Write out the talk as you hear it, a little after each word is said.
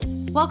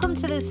Welcome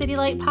to the City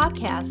Light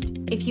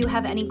Podcast. If you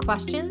have any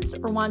questions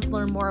or want to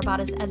learn more about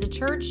us as a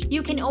church,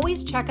 you can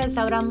always check us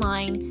out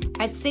online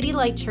at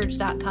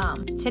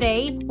citylightchurch.com.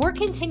 Today, we're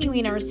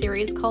continuing our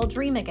series called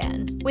Dream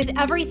Again. With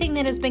everything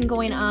that has been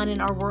going on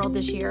in our world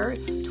this year,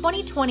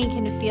 2020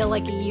 can feel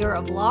like a year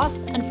of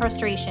loss and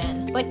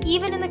frustration. But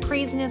even in the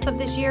craziness of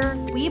this year,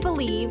 we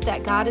believe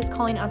that God is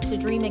calling us to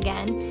dream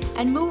again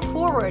and move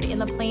forward in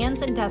the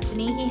plans and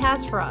destiny He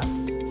has for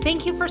us.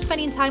 Thank you for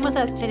spending time with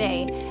us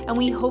today, and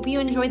we hope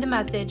you enjoy the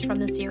message from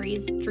the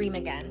series Dream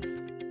Again.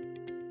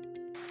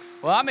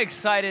 Well, I'm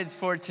excited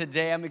for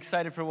today. I'm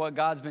excited for what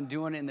God's been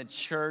doing in the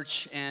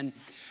church, and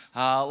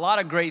a lot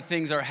of great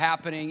things are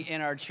happening in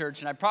our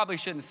church, and I probably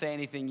shouldn't say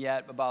anything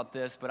yet about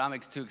this, but I'm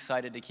too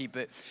excited to keep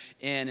it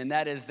in, and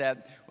that is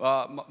that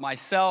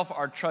myself,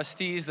 our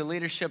trustees, the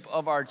leadership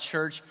of our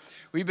church,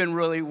 we've been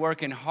really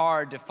working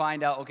hard to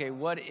find out, okay,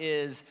 what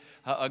is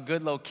a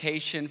good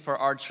location for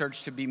our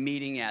church to be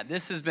meeting at.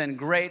 This has been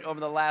great over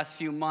the last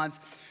few months.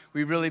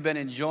 We've really been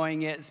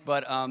enjoying it,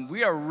 but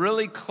we are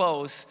really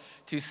close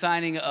to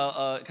signing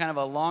a kind of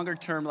a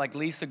longer-term like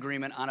lease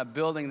agreement on a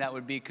building that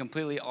would be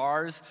completely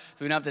ours,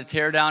 so we don't have to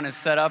tear down and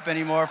set up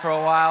anymore for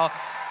a while.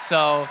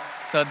 So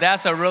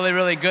that's a really,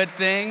 really good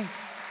thing.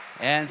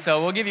 And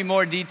so we'll give you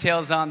more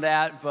details on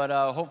that, but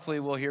hopefully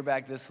we'll hear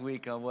back this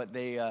week on what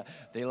they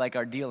like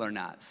our deal or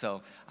not.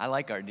 So I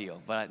like our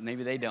deal, but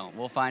maybe they don't.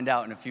 We'll find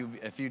out in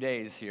a few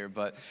days here.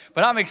 But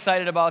I'm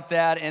excited about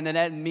that. And then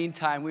in the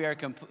meantime, we are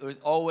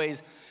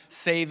always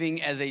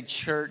saving as a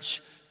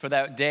church for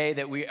that day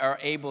that we are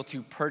able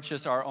to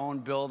purchase our own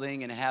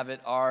building and have it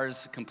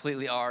ours,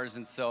 completely ours.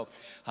 And so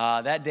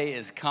that day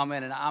is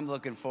coming, and I'm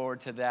looking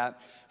forward to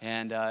that.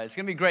 And it's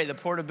going to be great. The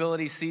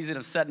portability season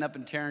of setting up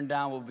and tearing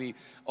down will be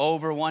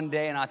over one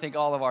day, and I think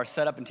all of our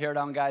set up and tear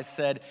down guys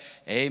said,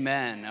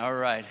 amen. All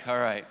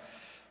right.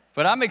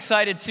 But I'm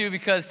excited, too,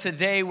 because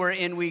today we're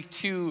in week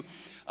 2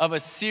 of a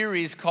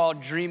series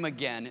called Dream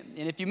Again.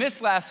 And if you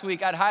missed last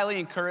week, I'd highly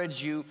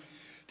encourage you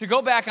to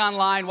go back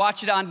online,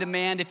 watch it on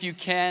demand if you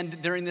can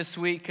during this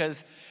week,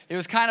 because it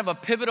was kind of a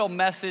pivotal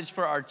message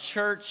for our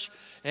church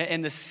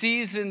and the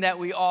season that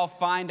we all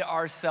find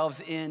ourselves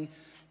in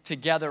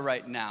together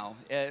right now.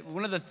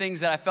 One of the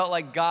things that I felt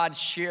like God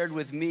shared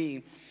with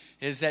me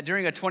is that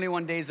during a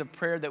 21 days of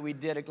prayer that we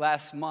did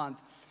last month,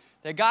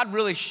 that God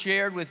really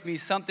shared with me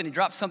something. He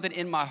dropped something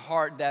in my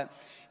heart that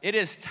it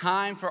is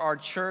time for our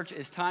church,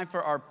 it's time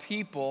for our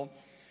people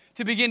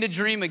to begin to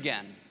dream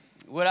again.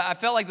 What I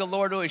felt like the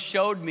Lord always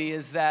showed me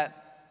is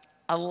that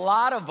a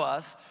lot of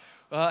us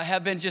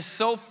have been just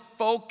so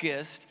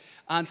focused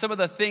on some of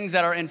the things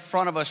that are in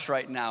front of us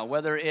right now,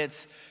 whether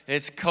it's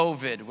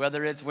COVID,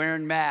 whether it's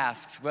wearing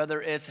masks,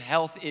 whether it's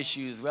health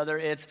issues, whether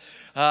it's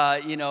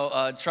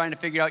trying to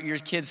figure out your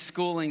kid's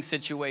schooling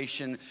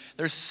situation.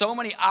 There's so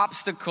many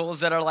obstacles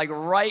that are like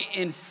right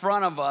in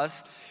front of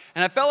us.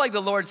 And I felt like the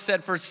Lord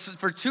said for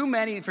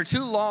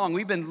too long,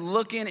 we've been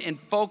looking and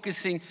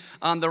focusing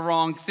on the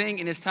wrong thing.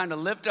 And it's time to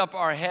lift up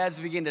our heads,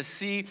 begin to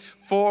see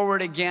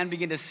forward again,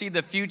 begin to see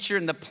the future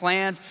and the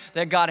plans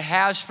that God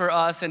has for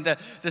us, and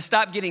to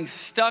stop getting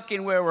stuck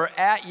in where we're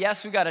at.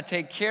 Yes, we got to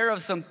take care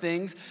of some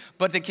things,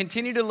 but to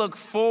continue to look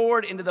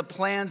forward into the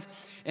plans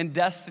and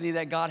destiny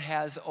that God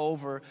has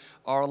over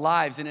our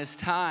lives. And it's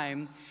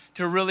time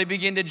to really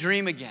begin to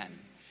dream again.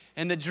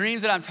 And the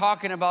dreams that I'm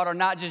talking about are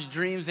not just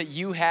dreams that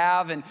you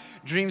have and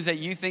dreams that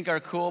you think are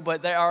cool,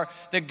 but they are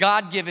the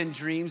God-given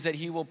dreams that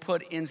He will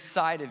put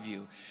inside of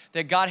you.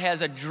 That God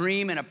has a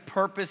dream and a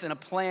purpose and a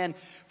plan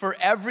for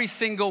every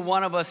single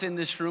one of us in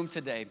this room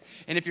today.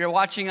 And if you're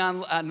watching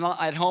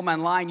at home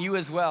online, you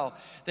as well.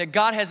 That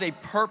God has a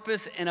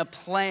purpose and a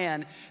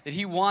plan that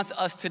He wants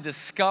us to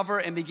discover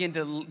and begin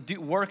to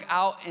work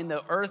out in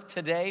the earth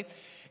today.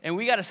 And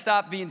we got to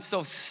stop being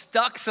so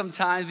stuck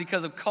sometimes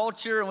because of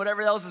culture and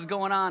whatever else is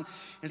going on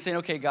and saying,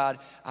 okay, God,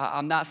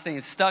 I'm not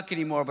staying stuck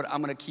anymore, but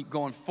I'm going to keep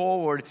going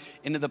forward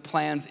into the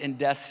plans and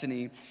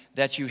destiny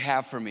that you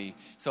have for me.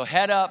 So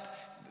head up,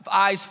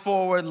 eyes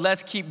forward.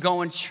 Let's keep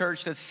going,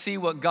 church. Let's see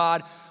what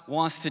God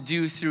wants to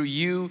do through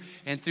you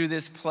and through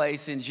this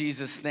place in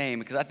Jesus' name.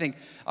 Because I think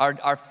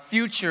our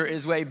future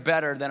is way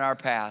better than our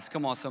past.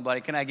 Come on,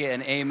 somebody. Can I get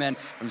an amen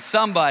from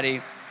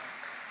somebody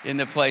in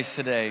the place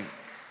today?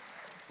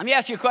 Let me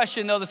ask you a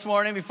question, though, this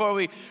morning before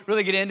we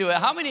really get into it.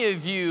 How many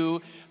of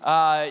you,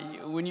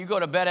 when you go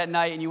to bed at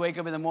night and you wake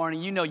up in the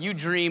morning, you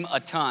dream a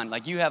ton?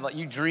 Like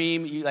you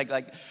dream,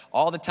 like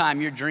all the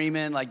time you're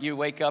dreaming. Like you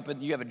wake up and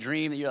you have a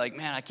dream and you're like,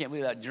 man, I can't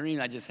believe that dream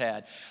I just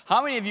had.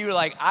 How many of you are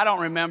like, I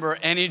don't remember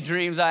any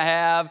dreams I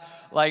have.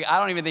 Like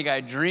I don't even think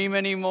I dream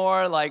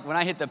anymore. Like when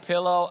I hit the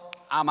pillow,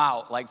 I'm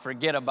out. Like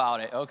forget about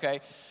it, okay?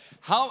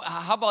 How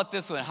about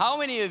this one? How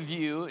many of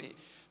you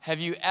have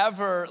you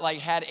ever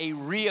had a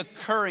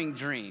reoccurring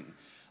dream?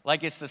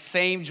 Like it's the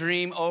same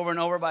dream over and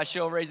over. By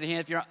show, raise your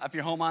hand. If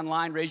you're home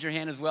online, raise your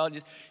hand as well.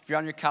 Just if you're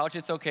on your couch,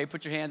 it's okay.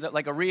 Put your hands up.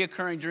 Like a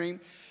reoccurring dream.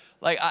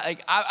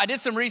 I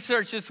did some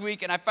research this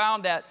week, and I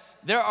found that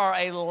there are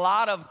a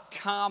lot of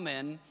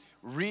common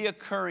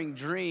reoccurring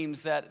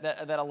dreams that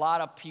a lot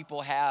of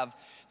people have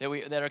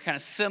that are kind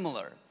of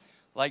similar.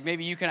 Like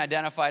maybe you can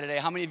identify today.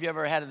 How many of you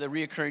ever had the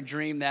reoccurring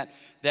dream that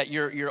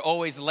you're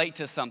always late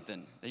to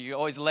something? That you're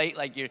always late,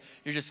 like you're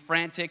just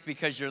frantic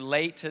because you're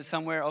late to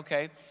somewhere?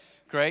 Okay,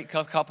 great,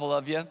 couple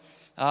of you.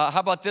 How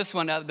about this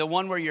one? The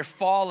one where you're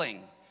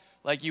falling,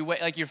 like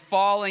you're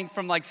falling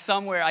from like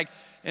somewhere, like,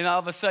 and all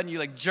of a sudden you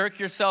like jerk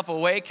yourself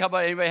awake. How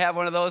about anybody have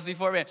one of those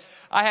before? Man,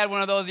 I had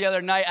one of those the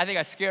other night. I think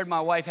I scared my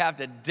wife half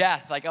to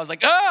death. Like I was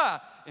like,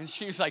 ah! And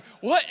she was like,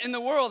 what in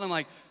the world? I'm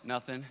like,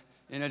 nothing.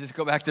 Just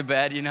go back to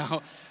bed,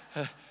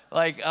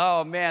 Like,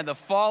 oh man, the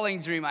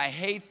falling dream, I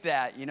hate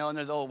that, And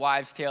there's old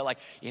wives' tale, like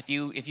if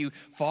you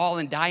fall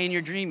and die in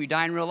your dream, you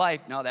die in real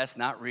life. No, that's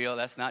not real.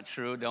 That's not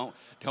true. Don't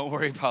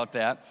worry about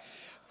that.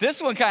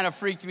 This one kind of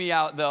freaked me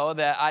out though,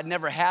 that I'd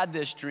never had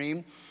this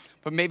dream,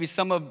 but maybe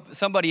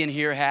somebody in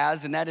here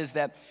has, and that is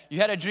that you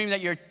had a dream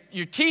that your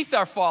teeth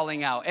are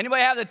falling out.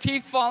 Anybody have the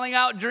teeth falling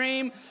out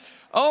dream?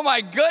 Oh my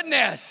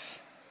goodness.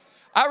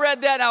 I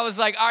read that and I was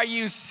like, are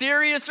you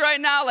serious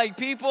right now? Like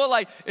people,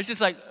 like, it's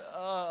just like,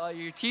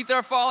 your teeth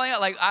are falling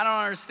out? Like, I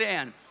don't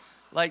understand.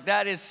 Like,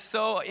 that is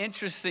so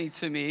interesting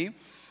to me.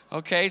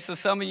 Okay, so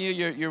some of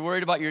you're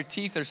worried about your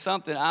teeth or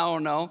something. I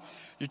don't know.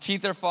 Your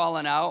teeth are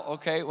falling out.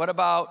 Okay, what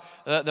about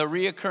the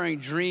reoccurring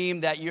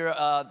dream that you're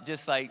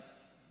just like,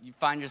 you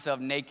find yourself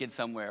naked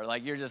somewhere?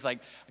 Like, you're just like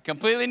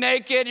completely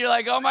naked. You're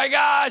like, oh my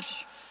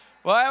gosh.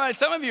 Well,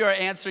 some of you are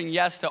answering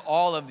yes to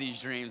all of these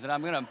dreams.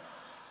 And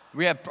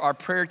our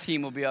prayer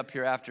team will be up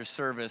here after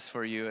service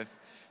for you if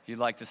you'd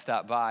like to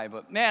stop by.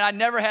 But man, I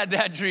never had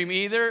that dream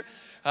either.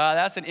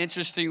 That's an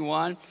interesting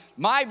one.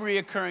 My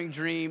reoccurring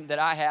dream that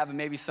I have, and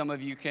maybe some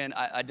of you can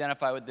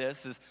identify with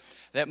this, is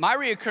that my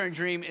reoccurring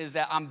dream is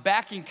that I'm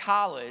back in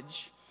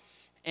college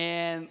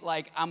and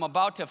like I'm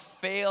about to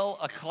fail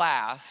a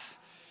class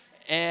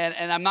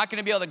and I'm not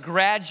gonna be able to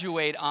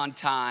graduate on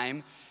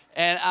time.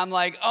 And I'm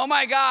like, oh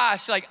my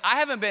gosh, like I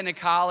haven't been to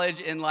college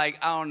in like,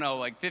 I don't know,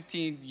 like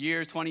 15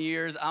 years, 20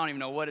 years. I don't even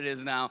know what it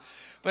is now.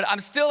 But I'm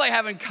still like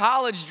having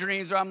college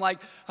dreams where I'm like,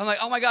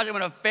 oh my gosh, I'm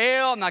gonna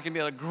fail. I'm not gonna be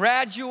able to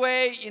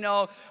graduate.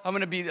 I'm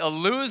gonna be a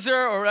loser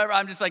or whatever.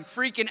 I'm just like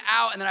freaking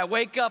out. And then I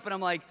wake up and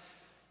I'm like,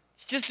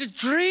 it's just a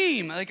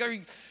dream. Like, are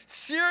you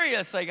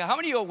serious? Like, how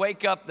many of you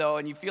wake up though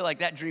and you feel like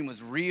that dream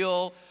was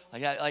real?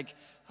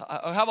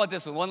 How about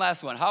this one? One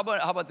last one. How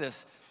about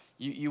this?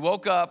 You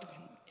woke up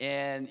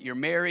and you're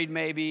married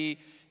maybe,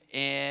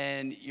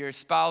 and your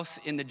spouse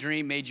in the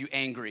dream made you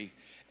angry.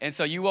 And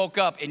so you woke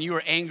up and you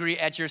were angry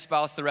at your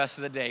spouse the rest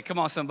of the day. Come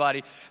on,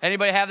 somebody.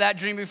 Anybody have that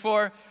dream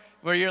before?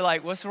 Where you're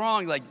like, what's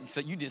wrong? Like,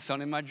 so you did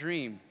something in my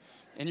dream.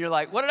 And you're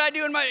like, what did I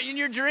do in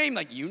your dream?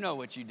 Like, you know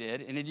what you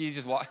did. And then you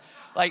just walk,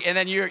 like, and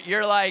then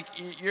you're like,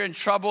 you're in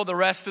trouble the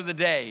rest of the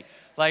day.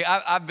 Like,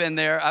 I've been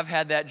there. I've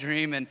had that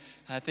dream, and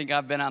I think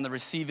I've been on the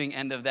receiving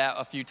end of that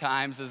a few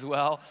times as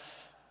well.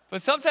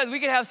 But sometimes we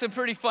can have some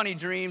pretty funny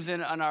dreams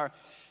in our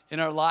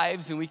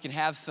lives, and we can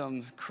have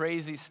some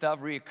crazy stuff,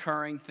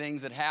 reoccurring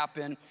things that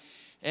happen.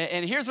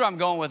 And here's where I'm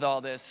going with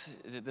all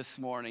this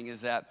morning,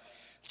 is that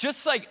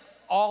just like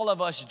all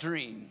of us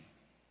dream,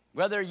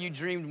 whether you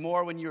dreamed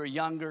more when you were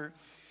younger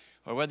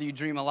or whether you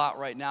dream a lot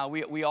right now,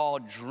 we all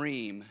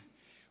dream.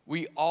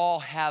 We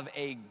all have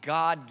a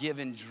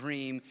God-given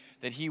dream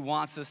that He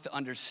wants us to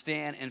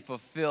understand and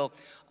fulfill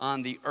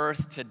on the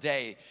earth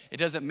today. It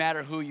doesn't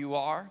matter who you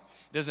are.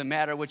 Doesn't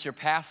matter what your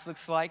past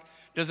looks like.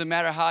 Doesn't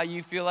matter how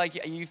you feel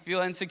like you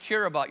feel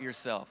insecure about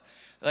yourself.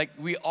 Like,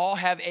 we all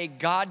have a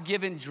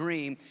God-given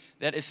dream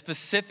that is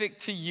specific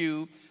to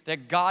you,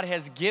 that God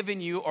has given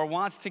you or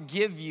wants to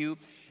give you,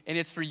 and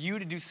it's for you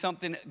to do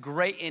something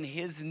great in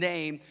His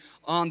name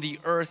on the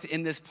earth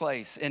in this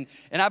place. And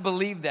I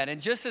believe that. And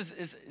just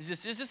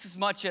as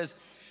much as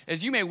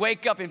you may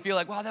wake up and feel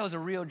like, wow, that was a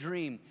real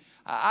dream,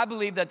 I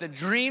believe that the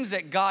dreams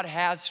that God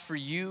has for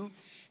you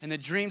and the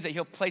dreams that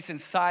He'll place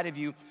inside of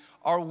you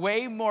are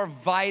way more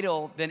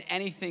vital than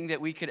anything that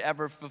we could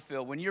ever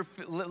fulfill. When you're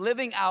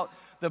living out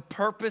the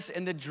purpose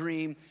and the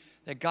dream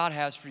that God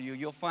has for you,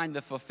 you'll find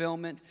the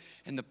fulfillment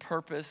and the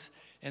purpose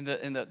and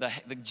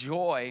the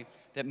joy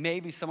that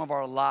maybe some of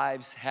our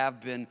lives have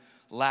been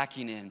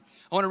lacking in.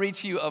 I want to read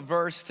to you a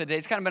verse today.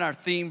 It's kind of been our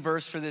theme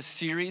verse for this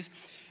series.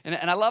 And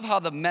I love how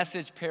the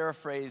Message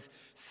paraphrase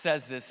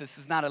says this. This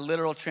is not a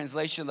literal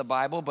translation of the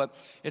Bible, but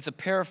it's a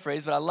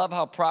paraphrase. But I love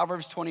how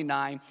Proverbs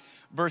 29,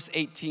 verse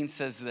 18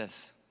 says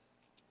this.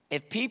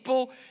 If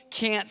people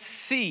can't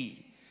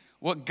see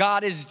what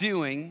God is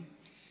doing,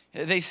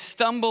 they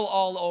stumble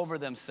all over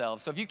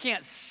themselves. So if you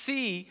can't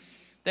see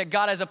that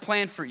God has a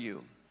plan for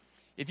you,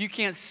 if you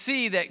can't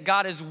see that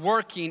God is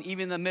working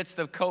even in the midst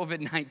of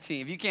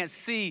COVID-19, if you can't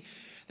see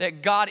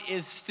that God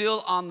is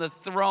still on the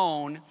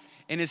throne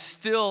and is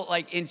still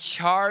like in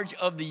charge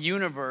of the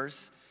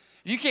universe,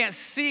 if you can't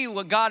see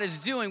what God is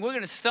doing, we're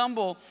gonna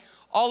stumble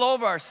all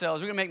over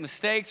ourselves. We're gonna make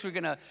mistakes. We're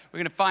gonna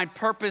find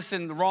purpose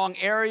in the wrong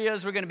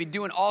areas. We're gonna be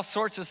doing all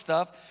sorts of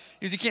stuff.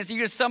 Because you can't see,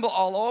 you're gonna stumble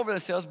all over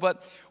themselves.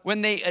 But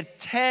when they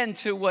attend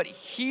to what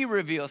He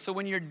reveals, so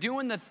when you're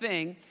doing the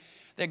thing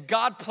that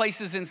God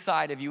places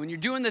inside of you, when you're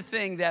doing the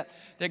thing that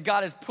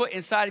God has put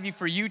inside of you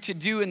for you to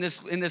do in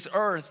this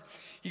earth,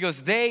 He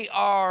goes, they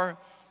are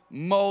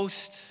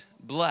most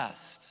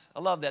blessed. I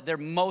love that. They're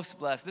most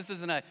blessed. This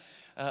isn't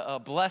a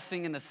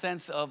blessing in the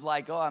sense of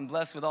like, oh, I'm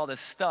blessed with all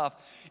this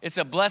stuff. It's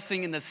a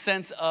blessing in the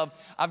sense of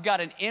I've got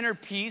an inner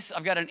peace.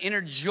 I've got an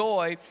inner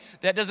joy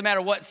that doesn't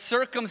matter what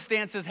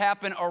circumstances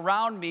happen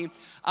around me.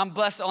 I'm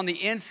blessed on the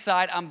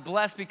inside. I'm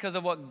blessed because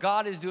of what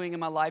God is doing in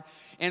my life.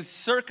 And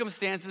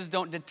circumstances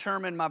don't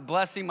determine my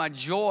blessing, my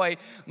joy,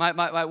 my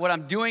what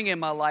I'm doing in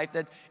my life.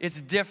 That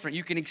it's different.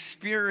 You can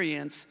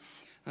experience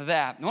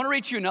that. I want to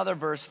read you another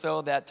verse,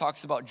 though, that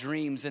talks about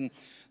dreams in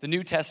the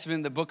New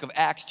Testament, the book of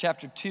Acts,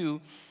 chapter 2.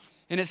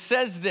 And it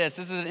says this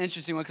is an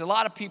interesting one because a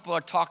lot of people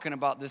are talking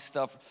about this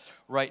stuff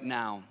right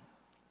now.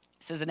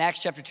 It says in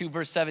Acts chapter 2,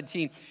 verse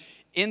 17,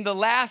 in the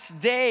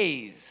last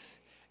days,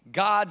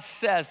 God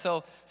says,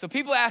 so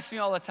people ask me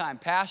all the time,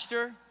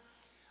 Pastor,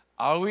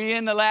 are we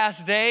in the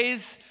last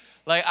days?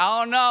 Like, I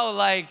don't know,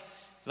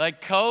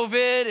 like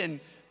COVID and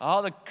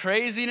all the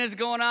craziness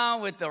going on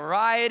with the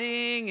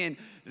rioting and,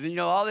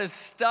 all this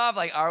stuff.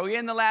 Like, are we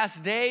in the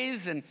last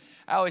days? And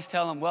I always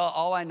tell them, well,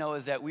 all I know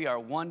is that we are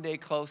one day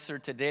closer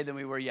today than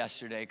we were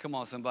yesterday. Come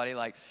on, somebody,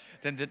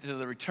 to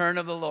the return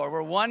of the Lord.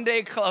 We're one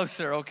day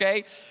closer,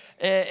 okay?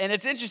 And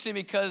it's interesting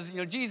because,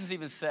 Jesus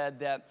even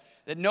said that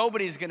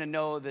nobody's going to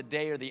know the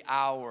day or the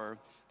hour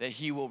that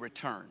he will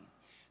return.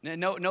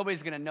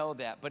 Nobody's going to know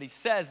that. But he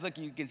says, look,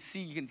 you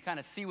can kind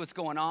of see what's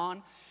going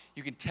on.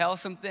 You can tell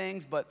some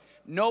things, but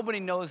nobody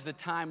knows the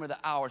time or the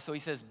hour. So he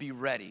says, be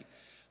ready.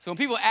 So when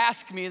people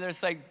ask me, they're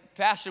like,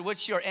 Pastor,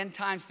 what's your end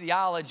times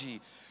theology?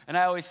 And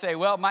I always say,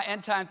 well, my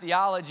end time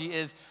theology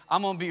is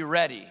I'm going to be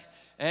ready.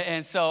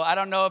 And so I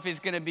don't know if it's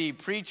going to be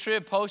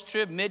pre-trib,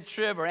 post-trib,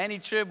 mid-trib, or any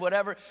trib,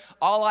 whatever.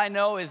 All I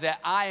know is that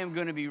I am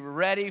going to be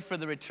ready for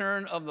the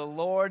return of the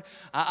Lord.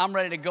 I'm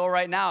ready to go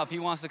right now if he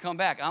wants to come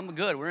back. I'm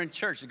good. We're in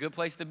church. A good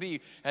place to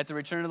be at the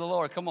return of the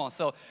Lord. Come on.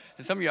 So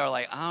and some of you are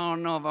like, I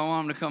don't know if I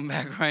want him to come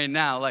back right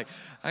now. Like,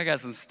 I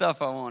got some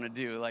stuff I want to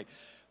do.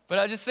 But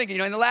I was just thinking,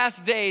 in the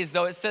last days,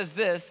 though, it says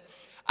this,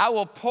 I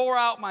will pour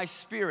out my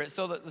spirit.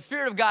 So the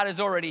Spirit of God is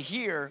already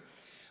here,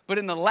 but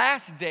in the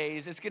last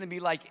days, it's going to be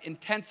like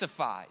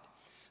intensified.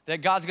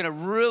 That God's going to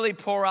really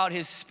pour out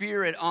his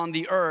Spirit on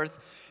the earth.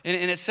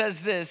 And it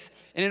says this,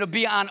 and it'll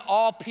be on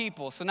all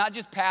people. So not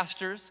just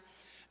pastors,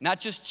 not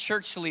just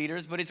church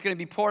leaders, but it's going to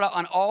be poured out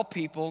on all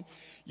people.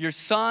 Your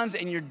sons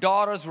and your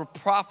daughters will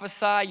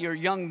prophesy. Your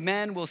young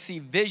men will see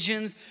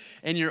visions,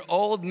 and your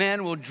old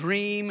men will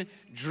dream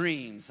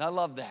dreams. I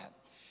love that.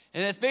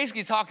 And it's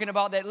basically talking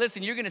about that,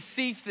 listen, you're going to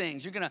see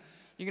things. You're going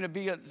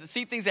to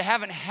see things that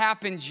haven't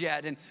happened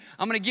yet. And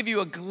I'm going to give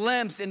you a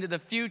glimpse into the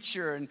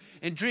future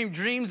and dream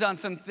dreams on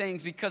some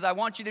things because I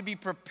want you to be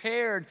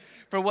prepared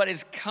for what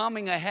is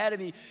coming ahead of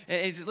me.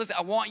 And listen,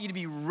 I want you to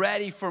be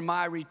ready for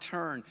my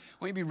return. I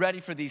want you to be ready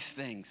for these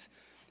things.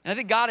 And I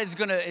think God is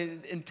going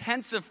to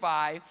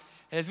intensify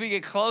as we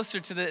get closer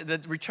to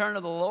the return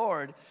of the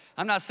Lord.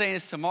 I'm not saying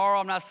it's tomorrow.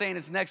 I'm not saying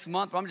it's next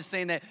month. But I'm just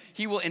saying that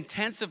he will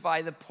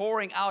intensify the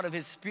pouring out of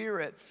his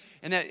Spirit.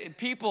 And that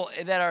people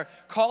that are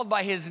called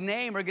by his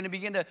name are going to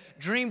begin to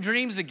dream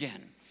dreams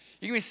again.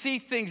 You're going to see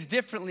things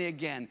differently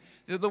again.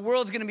 The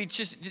world's going to be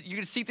you're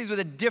going to see things with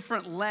a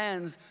different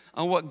lens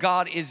on what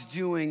God is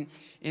doing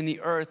in the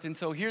earth. And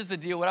so here's the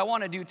deal. What I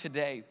want to do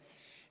today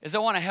is I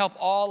want to help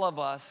all of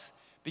us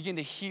begin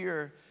to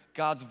hear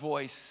God's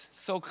voice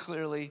so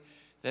clearly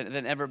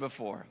than ever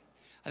before.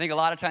 I think a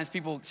lot of times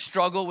people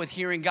struggle with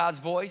hearing God's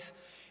voice.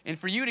 And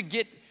for you to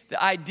get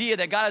the idea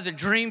that God has a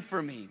dream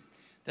for me,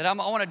 that I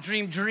want to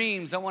dream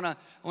dreams, I want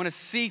to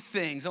see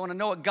things, I want to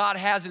know what God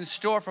has in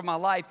store for my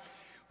life,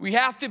 we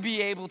have to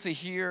be able to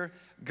hear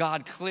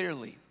God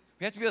clearly.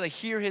 We have to be able to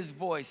hear his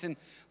voice. And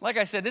like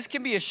I said, this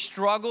can be a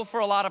struggle for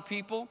a lot of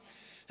people.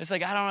 It's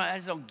like, I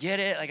just don't get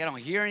it. Like, I don't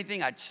hear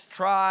anything. I just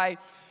try.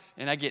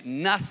 And I get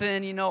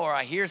nothing, or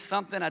I hear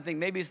something. I think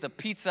maybe it's the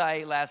pizza I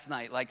ate last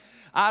night. Like,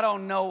 I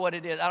don't know what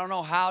it is. I don't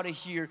know how to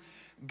hear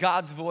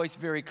God's voice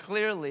very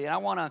clearly. And I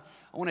want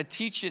to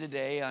teach you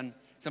today on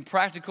some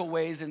practical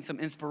ways and some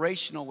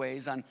inspirational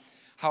ways on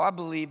how I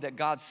believe that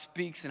God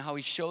speaks and how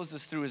he shows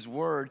us through his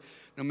word,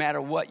 no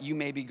matter what you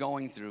may be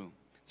going through.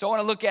 So I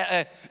want to look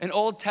at an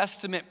Old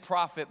Testament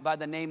prophet by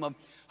the name of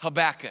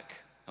Habakkuk.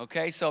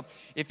 Okay, so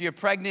if you're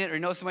pregnant or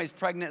know somebody's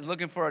pregnant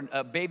looking for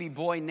a baby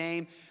boy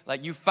name,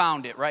 like you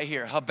found it right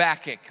here,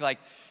 Habakkuk. Like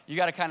you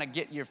got to kind of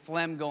get your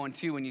phlegm going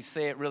too when you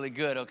say it really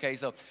good, okay?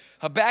 So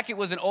Habakkuk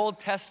was an Old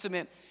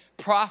Testament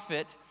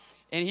prophet,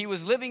 and he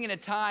was living in a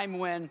time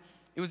when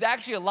it was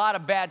actually a lot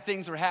of bad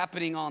things were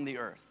happening on the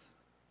earth.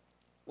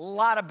 A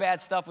lot of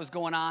bad stuff was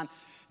going on.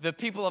 The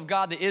people of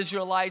God, the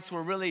Israelites,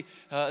 were really,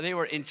 they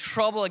were in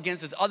trouble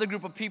against this other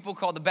group of people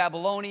called the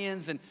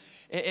Babylonians, and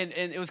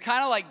it was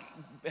kind of like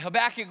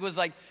Habakkuk was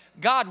like,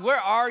 God, where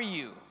are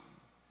you?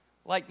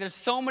 Like, there's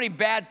so many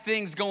bad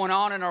things going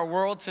on in our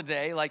world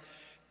today. Like,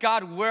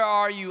 God, where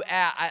are you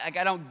at?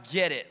 I don't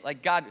get it.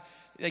 Like, God,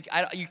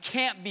 you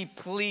can't be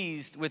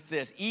pleased with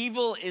this.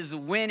 Evil is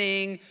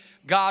winning.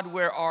 God,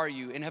 where are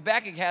you? And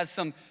Habakkuk has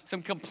some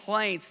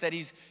complaints that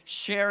he's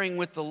sharing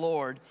with the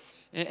Lord.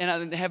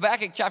 And in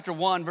Habakkuk chapter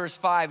 1, verse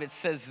 5, it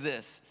says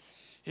this.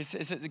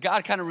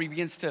 God kind of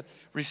begins to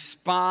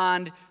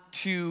respond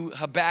to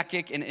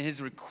Habakkuk and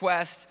his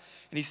request.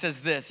 And he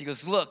says this, he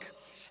goes, look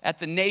at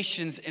the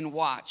nations and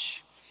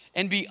watch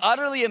and be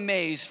utterly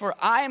amazed, for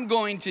I am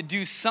going to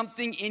do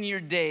something in your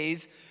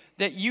days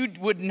that you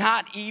would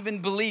not even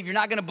believe. You're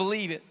not gonna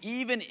believe it,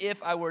 even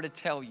if I were to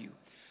tell you.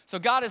 So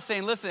God is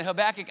saying, listen,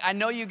 Habakkuk, I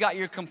know you got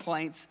your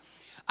complaints.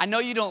 I know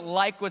you don't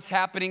like what's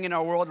happening in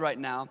our world right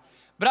now,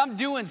 but I'm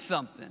doing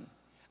something.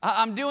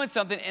 I'm doing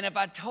something, and if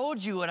I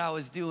told you what I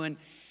was doing,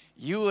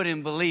 you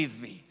wouldn't believe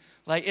me.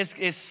 Like,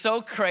 it's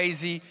so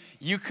crazy,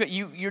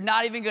 you're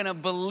not even gonna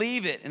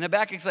believe it. And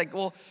Habakkuk's like,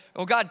 well,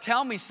 God,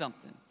 tell me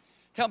something.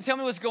 Tell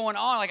me what's going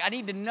on. Like, I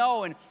need to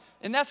know.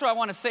 And that's what I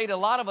want to say to a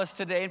lot of us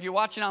today. If you're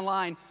watching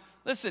online,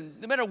 listen,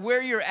 no matter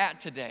where you're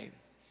at today,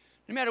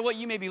 no matter what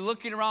you may be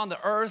looking around the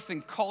earth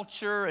and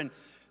culture and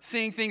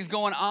seeing things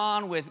going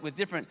on with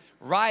different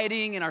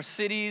rioting in our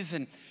cities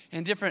and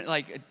different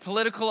like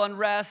political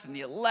unrest and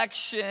the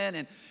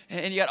election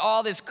and you got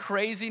all this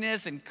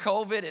craziness and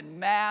COVID and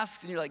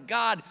masks, and you're like,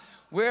 God,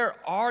 where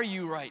are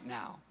you right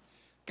now?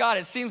 God,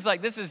 it seems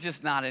like this is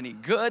just not any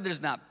good.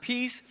 There's not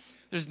peace.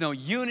 There's no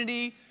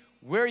unity.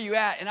 Where are you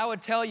at? And I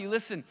would tell you,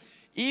 listen,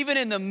 even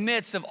in the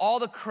midst of all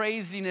the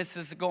craziness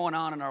that's going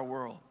on in our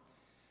world,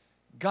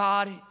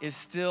 God is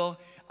still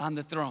on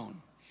the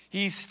throne.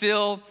 He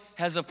still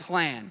has a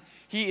plan.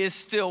 He is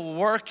still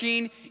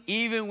working,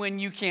 even when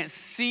you can't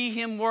see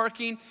him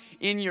working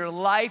in your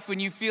life, when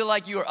you feel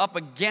like you are up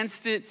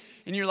against it,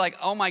 and you're like,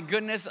 oh my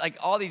goodness, like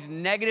all these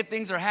negative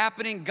things are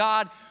happening.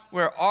 God,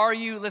 where are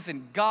you?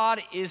 Listen,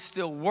 God is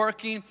still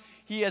working.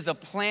 He has a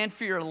plan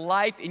for your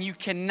life, and you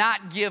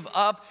cannot give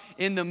up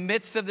in the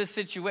midst of this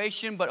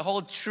situation, but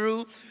hold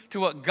true to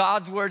what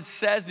God's word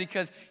says,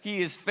 because he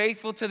is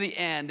faithful to the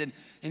end, and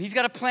he's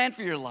got a plan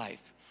for your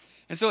life.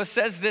 And so it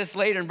says this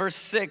later in verse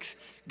 6,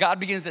 God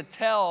begins to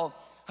tell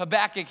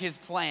Habakkuk his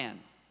plan.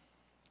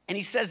 And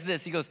he says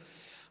this, he goes,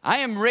 I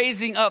am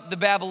raising up the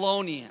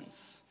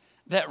Babylonians,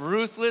 that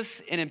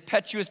ruthless and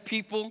impetuous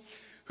people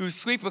who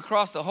sweep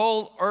across the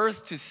whole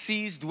earth to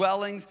seize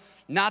dwellings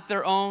not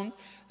their own.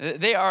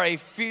 They are a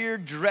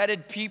feared,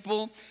 dreaded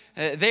people.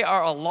 They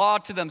are a law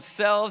to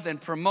themselves and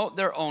promote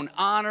their own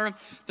honor.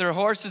 Their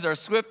horses are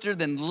swifter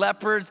than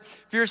leopards,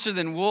 fiercer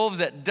than wolves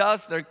at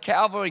dusk. Their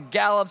cavalry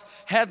gallops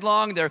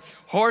headlong. Their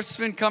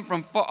horsemen come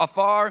from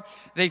afar.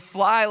 They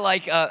fly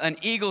like an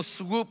eagle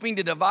swooping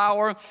to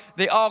devour.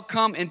 They all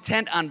come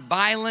intent on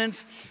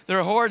violence.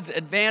 Their hordes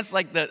advance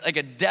like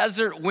a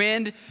desert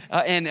wind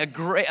and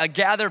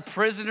gather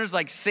prisoners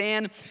like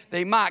sand.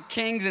 They mock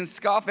kings and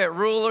scoff at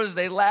rulers.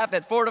 They laugh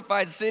at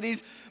fortified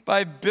cities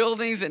by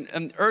buildings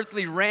and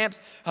earthly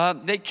ramps.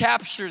 They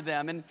capture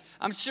them. And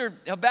I'm sure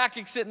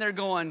Habakkuk's sitting there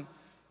going,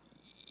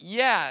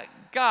 yeah,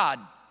 God,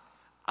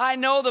 I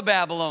know the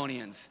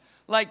Babylonians.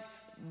 Like,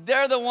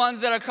 they're the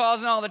ones that are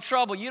causing all the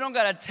trouble. You don't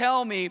got to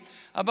tell me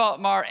about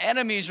my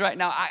enemies right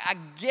now. I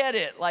get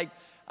it. Like,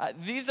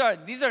 these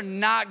are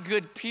not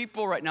good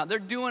people right now. They're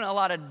doing a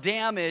lot of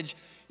damage.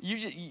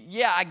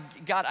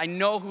 God, I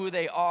know who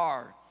they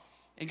are.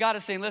 And God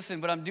is saying, listen,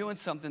 but I'm doing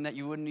something that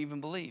you wouldn't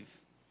even believe.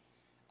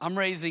 I'm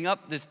raising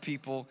up this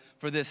people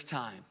for this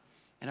time.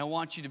 And I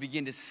want you to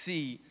begin to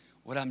see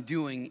what I'm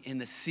doing in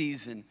the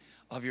season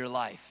of your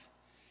life.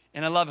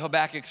 And I love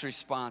Habakkuk's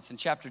response. In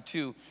chapter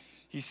 2,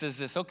 he says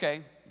this,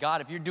 okay,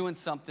 God, if you're doing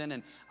something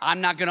and I'm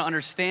not gonna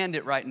understand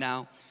it right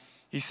now,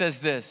 he says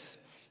this.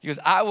 He goes,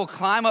 I will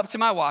climb up to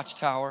my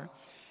watchtower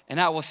and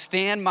I will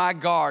stand my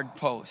guard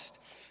post.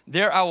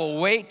 There I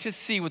will wait to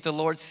see what the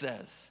Lord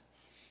says.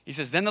 He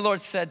says, then the Lord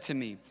said to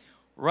me,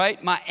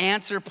 write my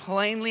answer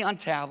plainly on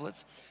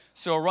tablets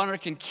so a runner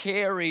can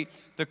carry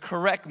the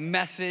correct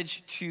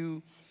message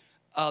to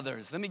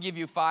others. Let me give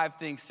you 5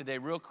 things today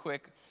real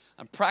quick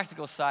on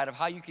practical side of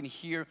how you can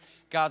hear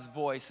God's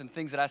voice and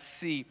things that I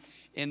see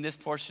in this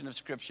portion of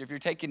Scripture. If you're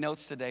taking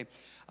notes today,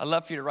 I'd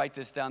love for you to write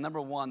this down.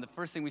 Number 1, the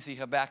first thing we see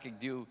Habakkuk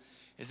do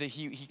is that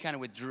he kind of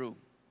withdrew.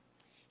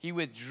 He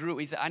withdrew.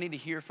 He said, I need to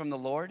hear from the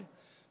Lord,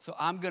 so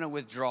I'm going to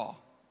withdraw.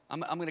 I'm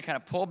going to kind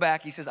of pull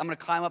back. He says, I'm going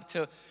to climb up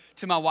to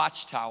my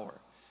watchtower.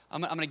 I'm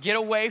going to get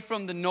away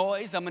from the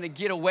noise. I'm going to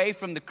get away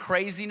from the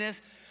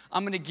craziness.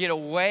 I'm going to get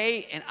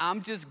away, and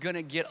I'm just going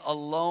to get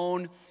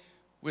alone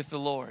with the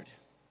Lord.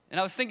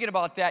 And I was thinking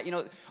about that. You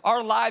know,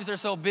 our lives are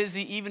so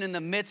busy even in the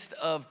midst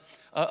of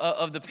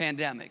the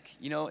pandemic.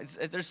 You know,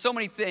 there's so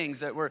many things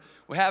that we're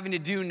having to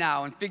do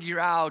now and figure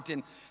out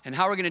and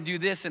how we're going to do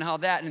this and how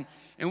that.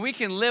 And we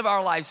can live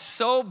our lives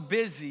so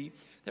busy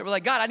that we're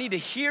like, God, I need to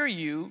hear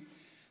you.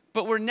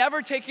 But we're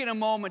never taking a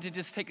moment to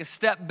just take a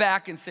step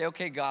back and say,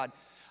 okay, God,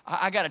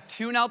 I got to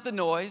tune out the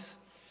noise.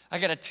 I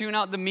got to tune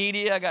out the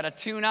media. I got to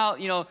tune out,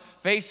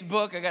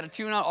 Facebook. I got to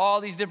tune out all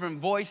these different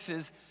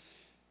voices.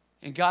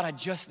 And God, I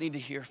just need to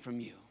hear from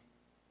you.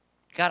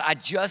 God, I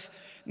just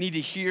need to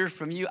hear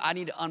from you. I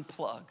need to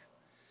unplug.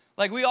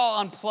 Like, we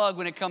all unplug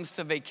when it comes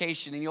to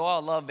vacation, and you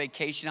all love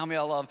vacation. How many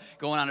of y'all love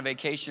going on a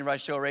vacation? Right,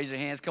 show, raise your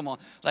hands. Come on.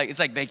 Like, it's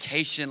like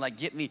vacation. Like,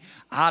 get me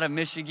out of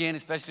Michigan,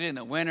 especially in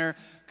the winter.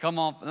 Come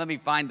on, let me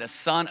find the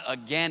sun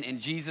again in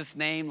Jesus'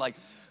 name. Like,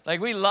 Like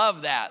we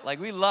love that. Like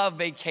we love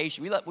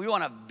vacation. We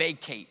want to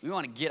vacate. We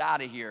want to get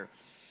out of here.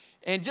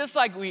 And just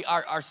like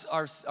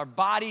our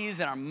bodies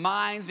and our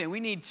minds, man, we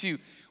need to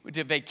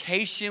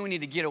vacation. We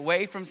need to get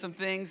away from some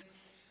things.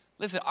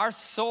 Listen, our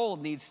soul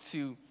needs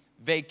to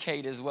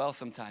vacate as well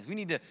sometimes. We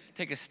need to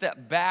take a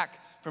step back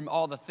from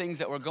all the things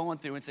that we're going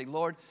through and say,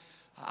 Lord,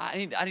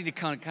 I need to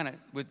kind of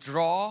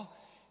withdraw,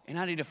 and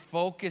I need to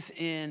focus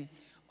in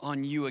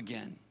on you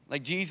again.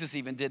 Like Jesus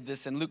even did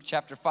this in Luke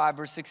chapter 5,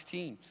 verse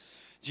 16.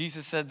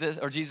 Jesus said this,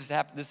 or this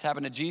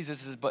happened to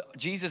Jesus, but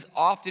Jesus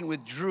often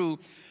withdrew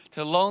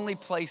to lonely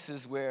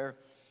places where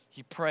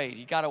he prayed.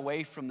 He got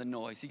away from the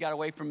noise. He got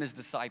away from his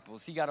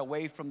disciples. He got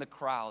away from the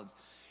crowds.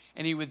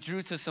 And he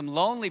withdrew to some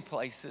lonely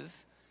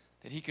places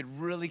that he could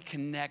really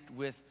connect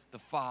with the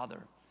Father.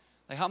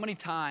 Like how many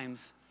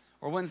times,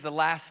 or when's the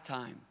last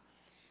time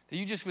that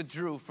you just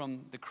withdrew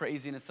from the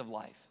craziness of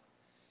life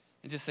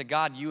and just said,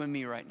 God, you and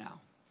me right now.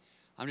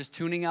 I'm just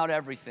tuning out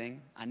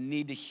everything. I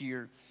need to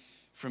hear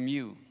from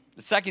you.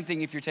 The second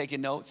thing, if you're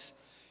taking notes,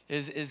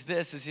 is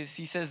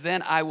he says,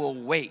 then I will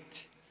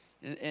wait.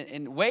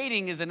 And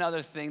waiting is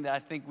another thing that I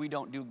think we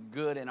don't do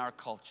good in our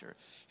culture.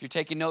 If you're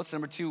taking notes,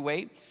 number 2,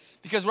 wait.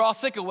 Because we're all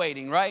sick of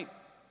waiting, right?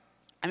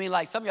 I mean,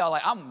 like some of y'all are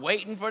like, I'm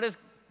waiting for this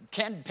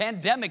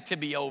pandemic to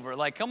be over.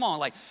 Like, come on,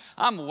 like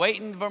I'm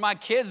waiting for my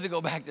kids to go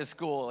back to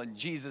school in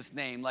Jesus'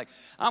 name. Like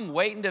I'm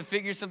waiting to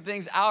figure some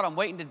things out. I'm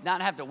waiting to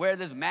not have to wear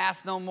this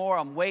mask no more.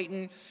 I'm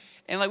waiting.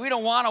 And like we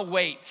don't want to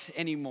wait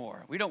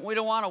anymore. We don't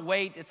want to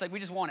wait. It's like we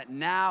just want it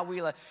now.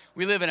 We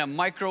live in a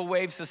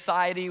microwave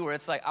society where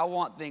it's like I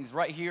want things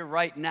right here,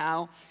 right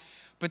now.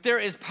 But there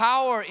is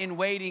power in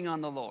waiting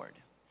on the Lord.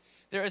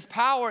 There is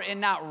power in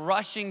not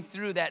rushing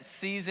through that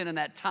season and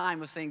that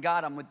time of saying,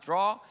 God, I'm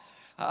withdrawn,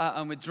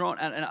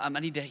 and I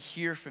need to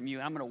hear from you.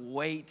 I'm going to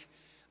wait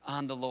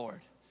on the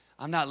Lord.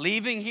 I'm not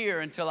leaving here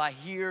until I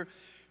hear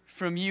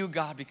from you,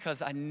 God,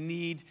 because I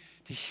need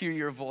to hear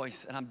your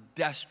voice, and I'm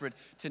desperate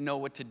to know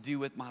what to do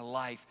with my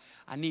life.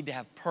 I need to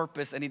have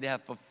purpose. I need to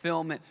have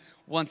fulfillment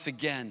once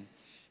again.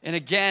 And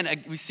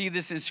again, we see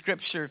this in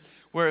Scripture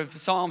where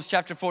Psalms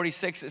chapter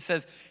 46,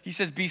 he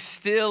says, be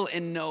still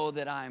and know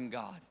that I am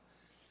God.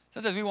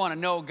 Sometimes we want to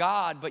know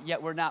God, but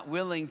yet we're not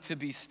willing to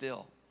be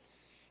still.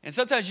 And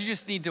sometimes you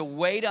just need to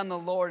wait on the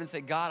Lord and say,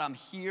 God, I'm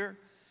here.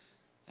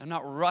 I'm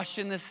not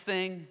rushing this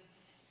thing.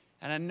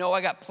 And I know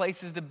I got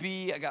places to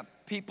be. I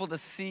got people to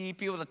see,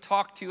 people to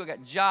talk to. I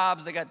got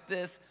jobs. I got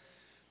this.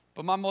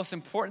 But my most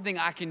important thing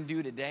I can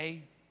do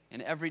today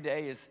and every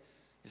day is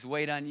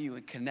wait on you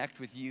and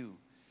connect with you.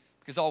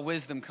 Because all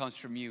wisdom comes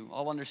from you.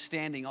 All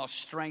understanding, all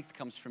strength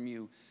comes from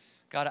you.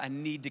 God, I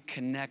need to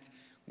connect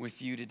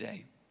with you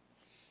today.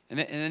 And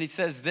then he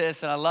says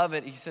this, and I love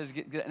it. He says,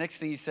 the next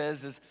thing he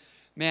says is,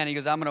 man, he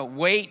goes, I'm going to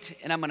wait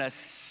and I'm going to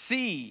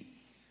see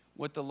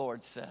what the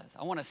Lord says.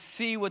 I want to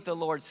see what the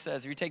Lord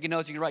says. If you're taking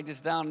notes, you can write this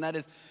down, and that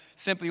is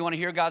simply you want to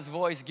hear God's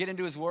voice, get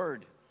into his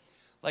word.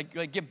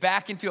 Like get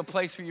back into a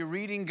place where you're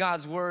reading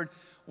God's word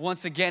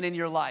once again in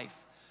your life.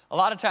 A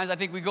lot of times I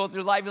think we go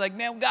through life, you're like,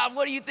 man, God,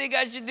 what do you think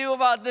I should do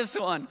about this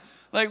one?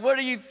 Like, what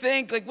do you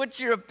think? Like, what's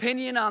your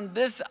opinion on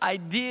this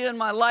idea in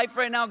my life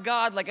right now,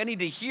 God? Like, I need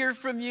to hear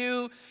from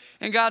you.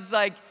 And God's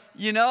like,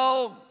 you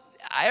know,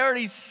 I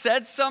already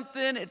said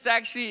something. It's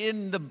actually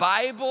in the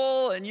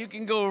Bible, and you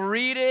can go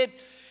read it.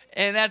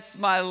 And that's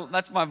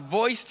my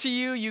voice to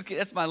you.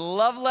 That's my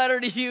love letter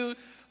to you.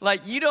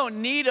 Like, you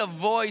don't need a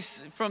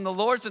voice from the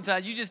Lord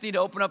sometimes. You just need to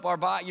open up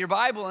your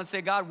Bible and say,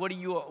 God, what did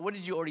you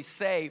already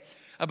say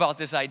about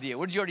this idea?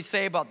 What did you already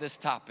say about this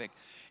topic?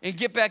 And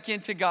get back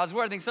into God's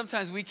word. I think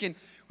sometimes we can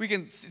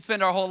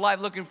spend our whole life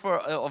looking for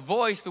a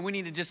voice, but we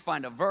need to just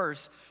find a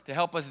verse to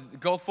help us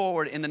go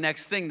forward in the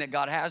next thing that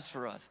God has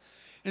for us.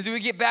 And so we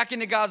get back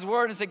into God's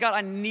word and say, God,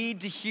 I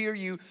need to hear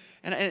you.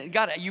 And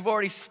God, you've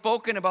already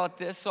spoken about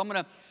this, so I'm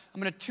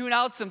gonna tune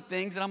out some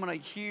things, and I'm gonna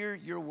hear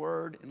your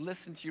word and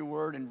listen to your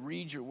word and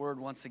read your word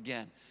once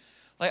again.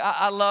 Like,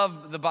 I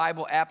love the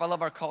Bible app. I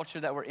love our culture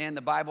that we're in.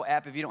 The Bible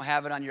app, if you don't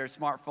have it on your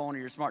smartphone or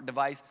your smart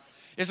device,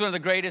 it's one of the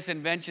greatest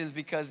inventions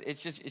because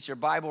it's your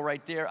Bible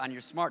right there on your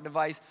smart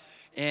device.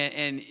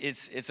 And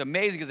it's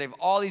amazing because they have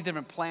all these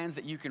different plans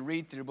that you can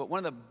read through. But one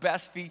of the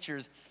best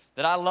features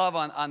that I love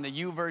on the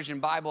YouVersion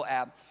Bible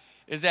app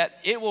is that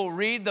it will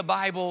read the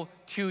Bible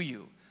to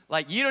you.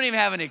 Like, you don't even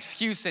have an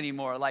excuse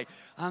anymore. Like,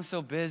 I'm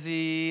so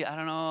busy. I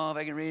don't know if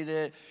I can read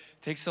it.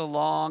 It takes so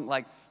long.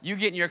 Like, you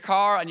get in your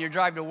car on your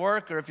drive to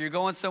work, or if you're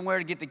going somewhere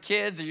to get the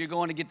kids, or you're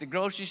going to get the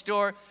grocery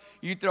store,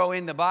 you throw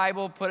in the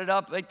Bible, put it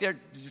up right there,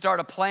 start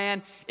a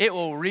plan. It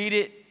will read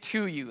it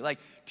to you. Like,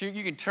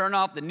 you can turn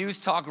off the news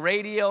talk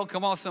radio.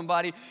 Come on,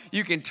 somebody.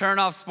 You can turn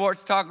off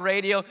sports talk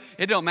radio.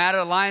 It don't matter.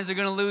 The Lions are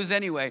going to lose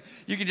anyway.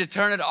 You can just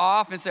turn it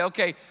off and say,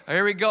 okay,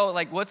 here we go.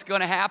 Like, what's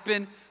going to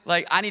happen?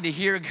 Like, I need to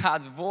hear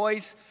God's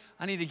voice.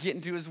 I need to get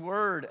into his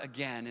word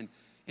again. And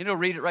it'll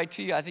read it right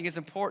to you. I think it's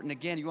important.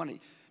 Again, if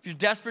you're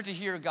desperate to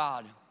hear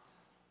God,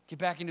 get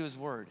back into his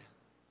word.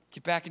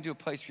 Get back into a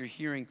place where you're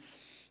hearing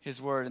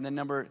his word. And then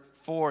number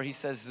 4, he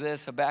says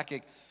this,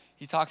 Habakkuk,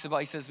 he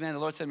says, man, the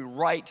Lord said to me,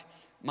 write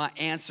my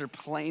answer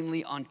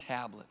plainly on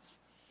tablets.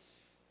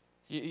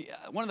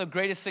 One of the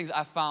greatest things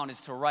I found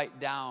is to write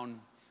down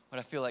what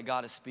I feel like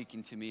God is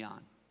speaking to me on.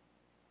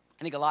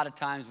 I think a lot of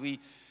times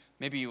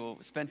maybe you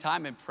will spend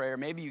time in prayer.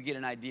 Maybe you get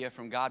an idea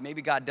from God.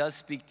 Maybe God does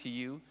speak to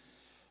you.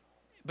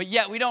 But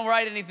yet we don't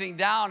write anything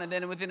down, and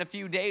then within a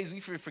few days we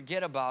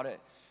forget about it.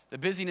 The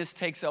busyness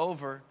takes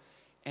over,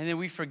 and then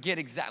we forget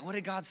exactly, what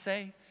did God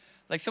say?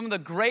 Like some of the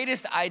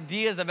greatest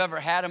ideas I've ever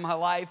had in my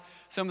life,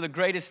 some of the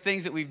greatest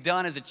things that we've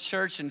done as a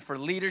church and for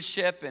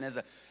leadership and as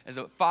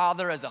a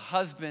father, as a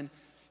husband,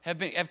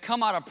 have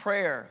come out of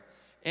prayer.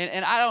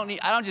 And I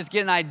don't just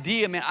get an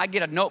idea, man. I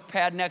get a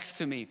notepad next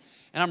to me,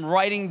 and I'm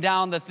writing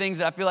down the things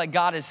that I feel like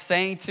God is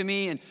saying to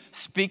me and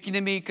speaking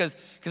to me because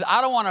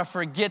I don't want to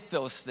forget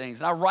those things.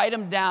 And I write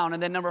them down,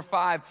 and then number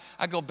 5,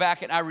 I go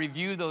back and I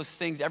review those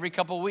things every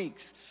couple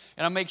weeks.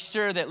 And I make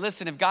sure that,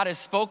 listen, if God has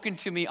spoken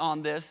to me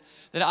on this,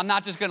 that I'm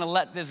not just going to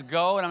let this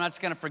go and I'm not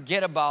just going to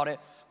forget about it,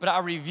 but I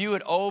review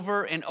it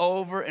over and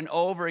over and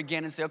over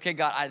again and say, okay,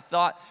 God, I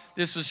thought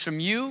this was from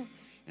you,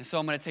 and so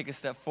I'm going to take a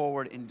step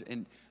forward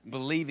in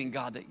believing,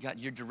 God, that God,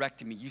 you're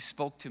directing me. You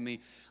spoke to me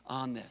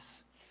on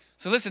this.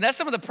 So listen, that's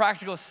some of the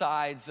practical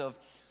sides of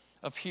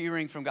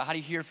hearing from God. How do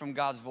you hear from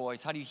God's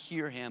voice? How do you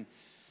hear him?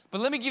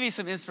 But let me give you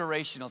some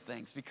inspirational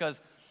things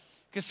because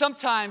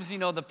sometimes,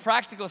 the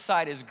practical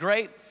side is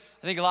great.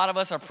 I think a lot of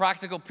us are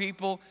practical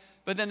people,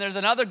 but then there's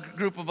another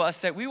group of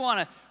us that we want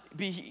to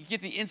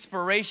get the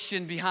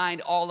inspiration behind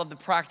all of the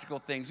practical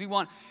things. We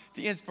want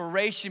the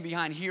inspiration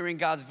behind hearing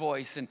God's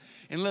voice and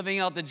living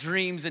out the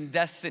dreams and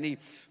destiny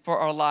for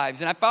our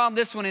lives. And I found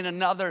this one in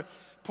another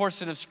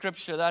portion of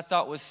scripture that I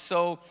thought was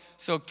so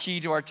key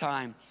to our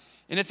time.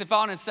 And it's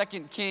found in 2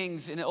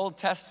 Kings in the Old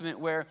Testament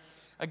where,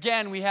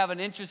 again, we have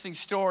an interesting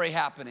story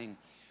happening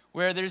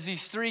where there's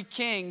these 3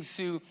 kings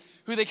who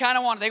they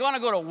want to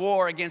go to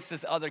war against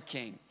this other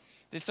king.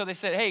 So they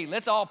said, hey,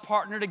 let's all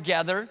partner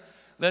together.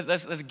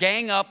 Let's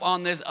gang up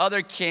on this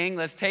other king.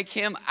 Let's take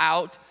him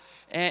out,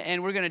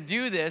 and we're going to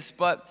do this.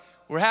 But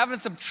we're having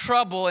some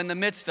trouble in the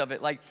midst of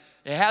it. Like,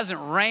 it hasn't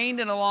rained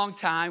in a long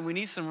time. We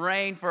need some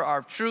rain for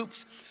our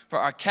troops, for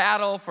our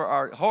cattle, for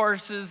our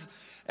horses,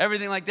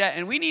 everything like that.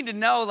 And we need to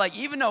know, like,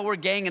 even though we're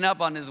ganging up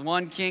on this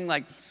one king,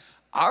 like,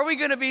 are we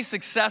going to be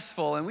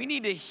successful? And we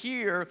need to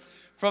hear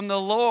from the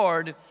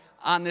Lord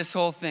on this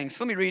whole thing.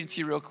 So let me read it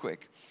to you real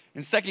quick.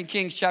 In 2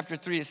 Kings chapter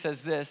 3, it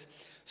says this.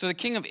 So the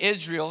king of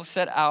Israel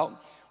set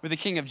out with the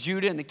king of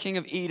Judah and the king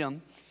of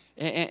Edom.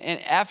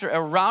 And after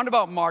a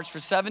roundabout march for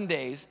 7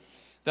 days,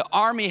 the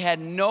army had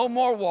no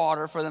more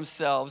water for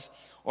themselves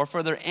or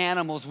for their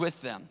animals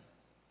with them.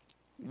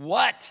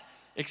 What?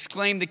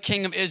 Exclaimed the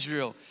king of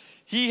Israel.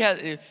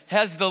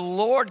 Has the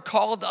Lord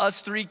called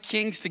us 3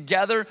 kings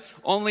together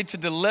only to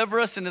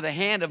deliver us into the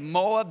hand of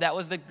Moab? That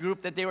was the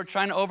group that they were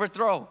trying to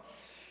overthrow.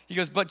 He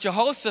goes, but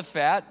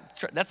Jehoshaphat,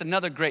 that's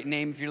another great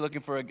name if you're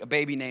looking for a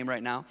baby name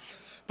right now.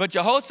 But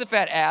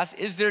Jehoshaphat asked,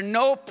 is there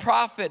no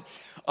prophet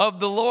of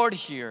the Lord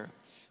here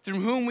through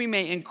whom we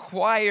may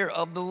inquire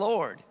of the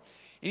Lord?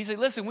 And he said,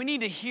 listen, we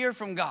need to hear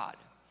from God.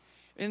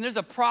 And there's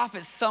a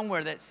prophet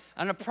somewhere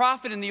and a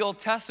prophet in the Old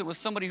Testament was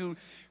somebody who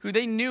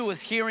they knew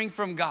was hearing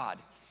from God.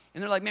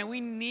 And they're like, man,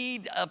 we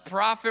need a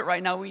prophet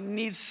right now. We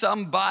need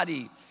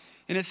somebody.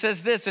 And it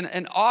says this,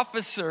 an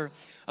officer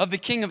of the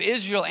king of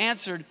Israel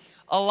answered,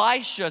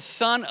 Elisha,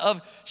 son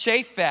of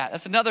Shaphat,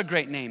 that's another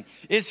great name,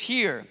 is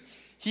here.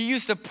 He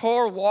used to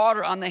pour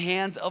water on the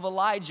hands of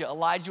Elijah.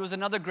 Elijah was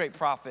another great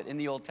prophet in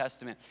the Old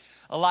Testament.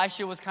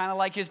 Elisha was kind of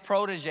like his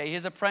protege,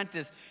 his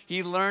apprentice.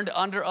 He learned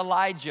under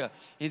Elijah.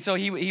 And so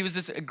he was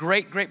this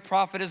great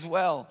prophet as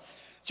well.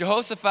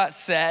 Jehoshaphat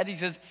said, he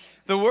says,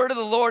 the word of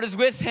the Lord is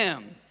with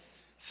him.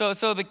 So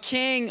the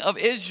king of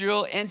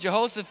Israel and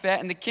Jehoshaphat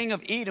and the king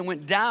of Edom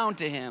went down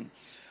to him.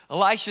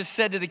 Elisha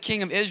said to the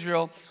king of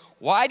Israel,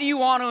 why do you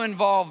want to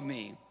involve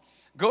me?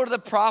 Go to the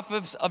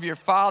prophets of your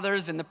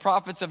fathers and the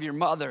prophets of your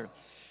mother.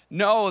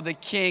 No, the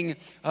king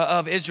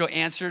of Israel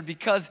answered,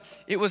 because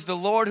it was the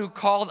Lord who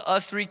called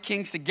us 3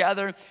 kings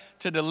together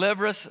to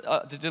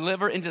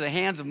deliver into the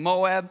hands of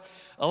Moab.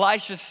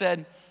 Elisha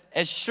said,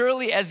 as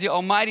surely as the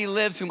Almighty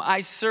lives whom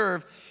I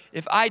serve,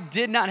 if I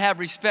did not have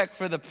respect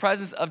for the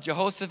presence of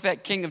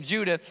Jehoshaphat, king of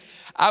Judah,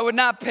 I would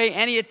not pay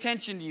any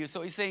attention to you.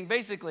 So he's saying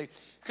basically,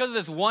 because of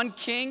this one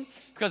king,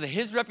 because of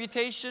his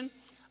reputation,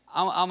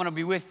 I'm going to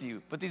be with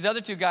you. But these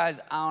other 2 guys,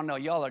 I don't know.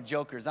 Y'all are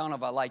jokers. I don't know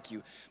if I like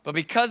you. But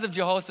because of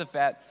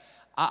Jehoshaphat,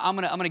 I'm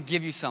going to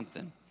give you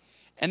something.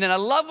 And then I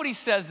love what he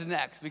says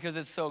next because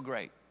it's so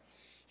great.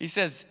 He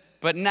says,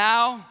 but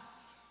now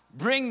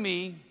bring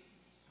me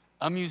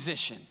a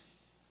musician.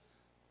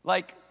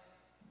 Like,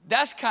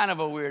 that's kind of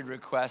a weird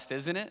request,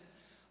 isn't it?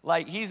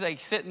 Like, he's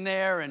like sitting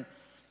there and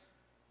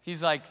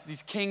he's like,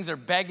 these kings are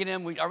begging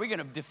him, are we going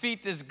to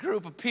defeat this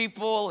group of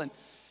people? And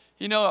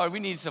we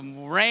need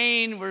some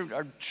rain.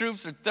 Our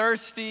troops are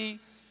thirsty.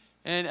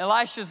 And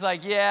Elisha's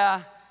like,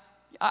 yeah,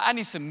 I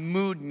need some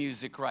mood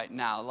music right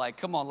now. Like,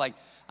 come on, like,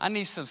 I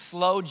need some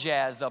slow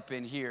jazz up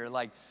in here.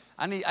 Like,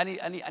 I need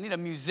a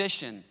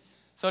musician.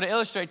 So to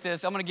illustrate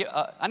this,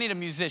 I need a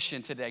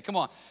musician today. Come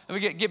on,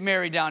 let me get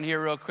Mary down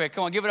here real quick.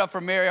 Come on, give it up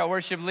for Mary, our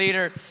worship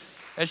leader.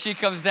 as she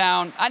comes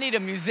down. I need a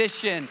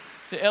musician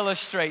to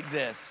illustrate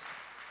this.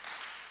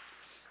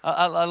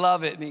 I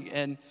love it.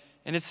 And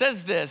it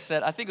says this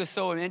that I think was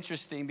so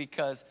interesting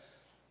because,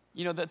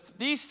 you know,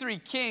 these three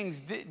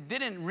kings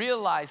didn't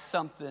realize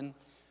something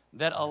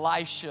that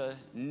Elisha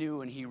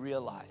knew and he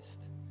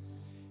realized.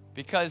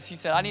 Because he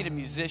said, I need a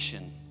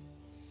musician.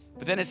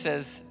 But then it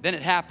says, then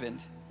it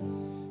happened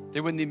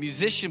that when the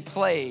musician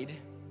played,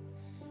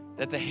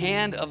 that the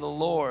hand of the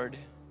Lord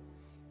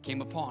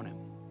came upon him.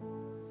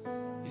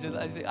 He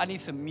said, I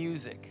need some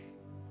music.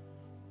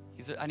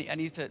 He said, I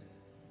need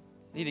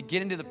to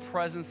get into the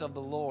presence of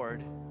the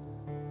Lord.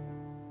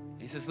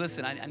 And he says,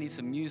 listen, I need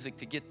some music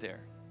to get there.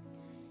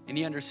 And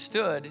he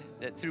understood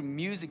that through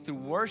music, through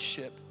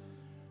worship,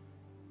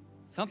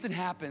 something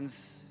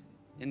happens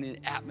in the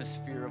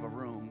atmosphere of a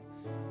room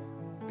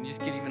when you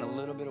just get even a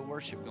little bit of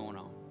worship going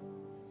on.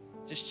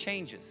 It just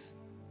changes.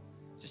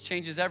 It just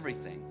changes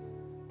everything.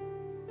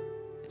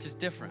 It's just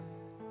different.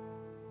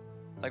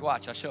 Like,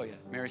 watch, I'll show you.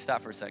 Mary,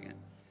 stop for a second.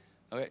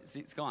 Okay, see,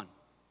 it's gone.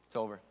 It's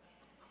over.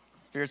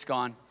 Spirit's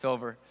gone. It's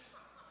over.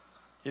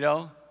 You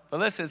know? But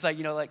listen, it's like,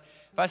 you know, like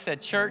if I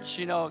said, church,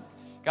 you know,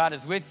 God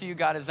is with you.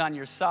 God is on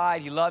your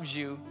side. He loves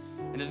you.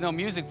 And there's no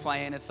music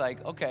playing. It's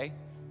like, okay,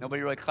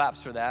 nobody really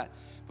claps for that.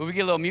 But we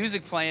get a little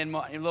music playing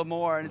a little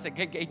more. And it's like,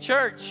 hey,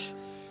 church,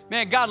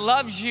 man, God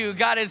loves you.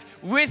 God is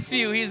with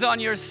you. He's on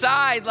your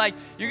side. Like,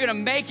 you're going to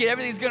make it.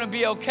 Everything's going to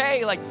be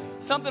okay. Like,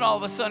 something all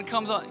of a sudden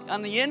comes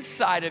on the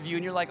inside of you.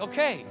 And you're like,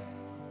 okay,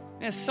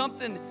 man,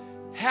 something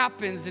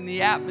happens in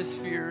the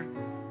atmosphere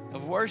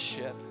of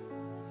worship.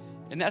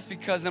 And that's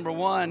because, number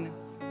one,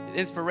 the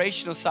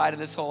inspirational side of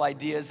this whole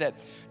idea is that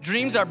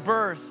dreams are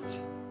birthed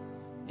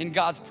in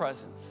God's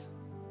presence.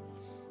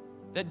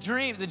 The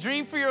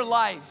dream for your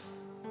life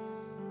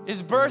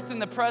is birthed in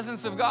the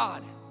presence of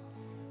God.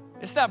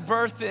 It's not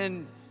birthed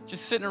in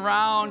just sitting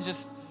around,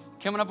 just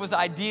coming up with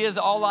ideas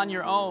all on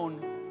your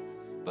own.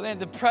 But then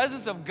the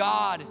presence of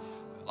God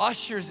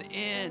ushers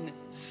in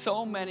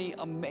so many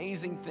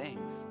amazing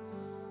things.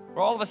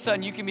 Where all of a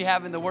sudden you can be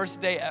having the worst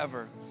day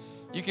ever.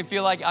 You can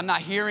feel like I'm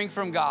not hearing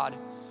from God.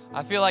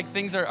 I feel like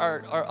things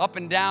are up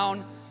and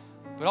down.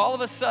 But all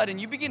of a sudden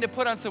you begin to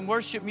put on some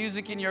worship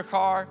music in your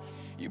car.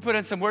 You put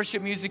on some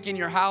worship music in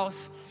your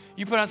house.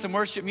 You put on some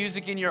worship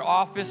music in your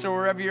office or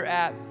wherever you're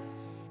at.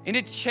 And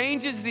it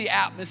changes the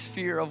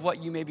atmosphere of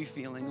what you may be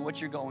feeling and what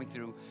you're going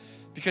through.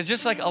 Because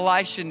just like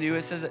Elisha knew,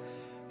 it says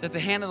that the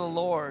hand of the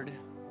Lord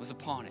was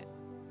upon it.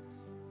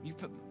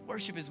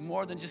 Worship is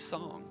more than just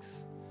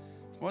songs.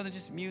 It's more than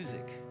just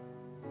music.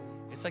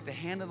 It's like the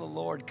hand of the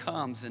Lord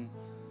comes and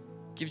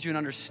gives you an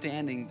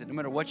understanding that no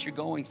matter what you're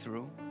going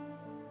through,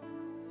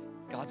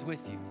 God's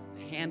with you.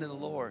 The hand of the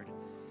Lord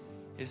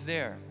is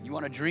there. You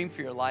want a dream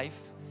for your life?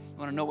 You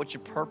want to know what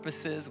your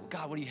purpose is?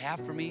 God, what do you have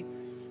for me?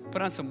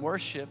 Put on some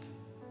worship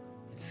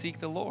and seek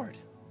the Lord.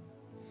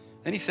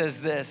 Then he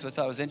says this, which I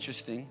thought was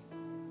interesting.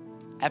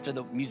 After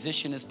the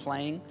musician is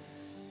playing,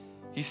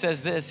 he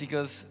says this. He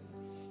goes,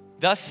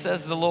 thus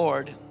says the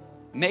Lord,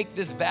 make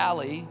this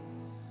valley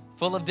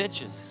full of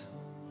ditches.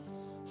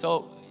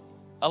 So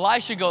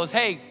Elisha goes,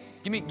 hey,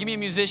 give me a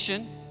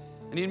musician.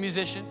 I need a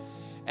musician.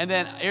 And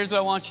then here's what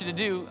I want you to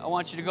do. I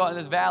want you to go out in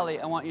this valley.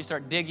 I want you to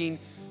start digging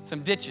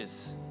some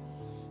ditches.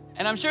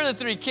 And I'm sure the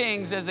three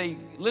kings, as they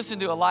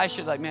listened to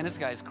Elisha, like, man, this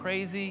guy's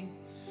crazy.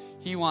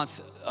 He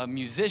wants a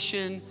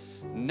musician.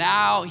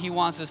 Now he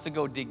wants us to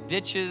go dig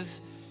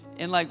ditches.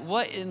 And like,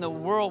 what in the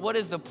world? What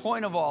is the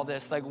point of all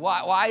this? Like,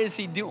 why is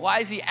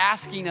he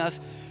asking us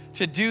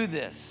to do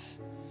this?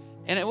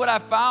 And what I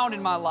found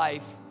in my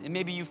life, and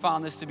maybe you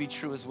found this to be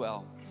true as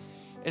well,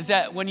 is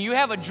that when you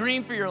have a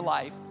dream for your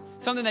life,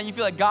 something that you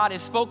feel like God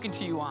has spoken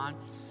to you on,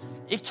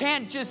 it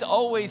can't just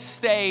always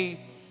stay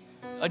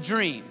a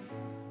dream.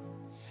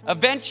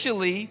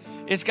 Eventually,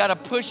 it's got to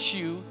push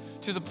you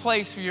to the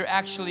place where you're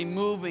actually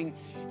moving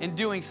and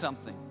doing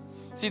something.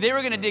 See, they were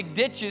going to dig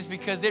ditches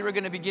because they were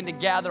going to begin to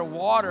gather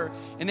water,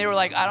 and they were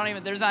like,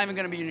 there's not even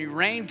going to be any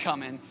rain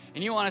coming,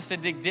 and you want us to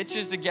dig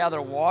ditches to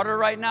gather water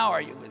right now?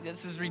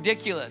 This is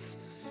ridiculous.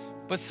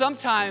 But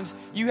sometimes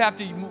you have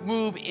to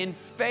move in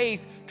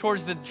faith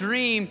towards the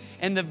dream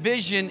and the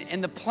vision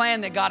and the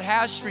plan that God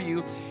has for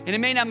you. And it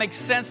may not make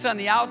sense on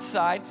the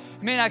outside.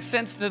 It may not make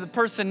sense to the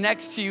person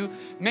next to you.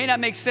 It may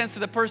not make sense to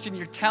the person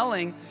you're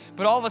telling.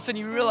 But all of a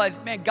sudden you realize,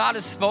 man, God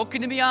has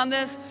spoken to me on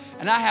this.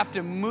 And I have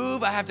to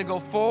move. I have to go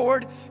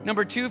forward.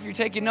 Number 2, if you're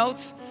taking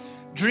notes,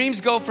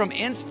 dreams go from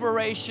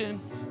inspiration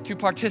to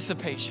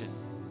participation.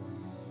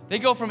 They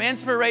go from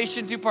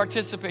inspiration to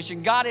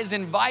participation. God is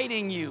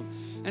inviting you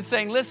and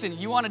saying, listen,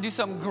 you want to do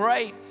something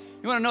great?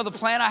 You want to know the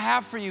plan I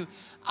have for you?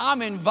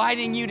 I'm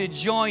inviting you to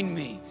join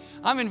me.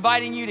 I'm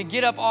inviting you to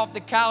get up off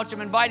the couch.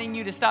 I'm inviting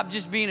you to stop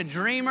just being a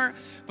dreamer,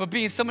 but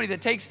being somebody that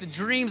takes the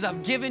dreams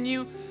I've given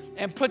you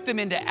and put them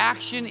into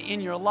action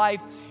in your life.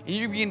 And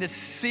you begin to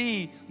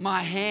see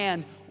my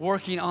hand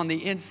working on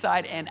the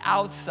inside and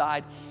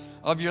outside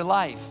of your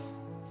life.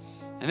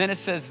 And then it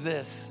says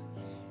this.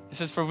 It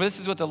says, for this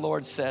is what the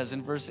Lord says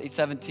in verse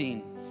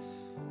 17.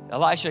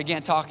 Elisha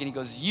again talking, he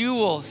goes, you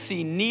will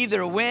see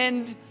neither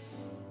wind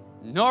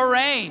nor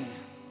rain.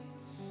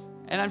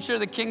 And I'm sure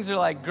the kings are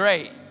like,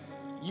 great,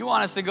 you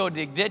want us to go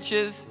dig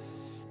ditches,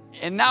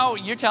 and now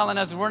you're telling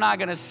us we're not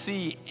gonna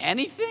see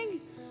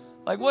anything?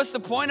 Like, what's the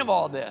point of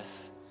all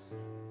this?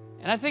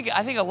 And I think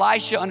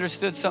Elisha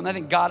understood something. I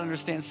think God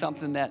understands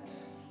something, that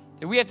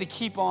we have to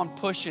keep on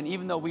pushing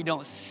even though we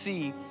don't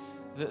see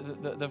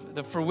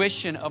the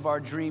fruition of our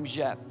dreams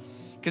yet.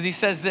 Because he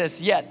says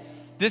this, yet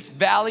this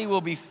valley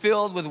will be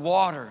filled with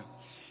water,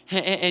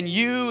 and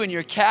you and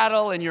your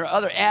cattle and your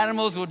other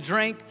animals will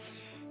drink.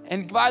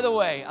 And by the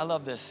way, I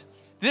love this.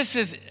 This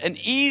is an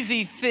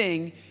easy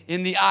thing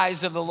in the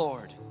eyes of the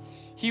Lord.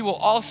 He will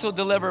also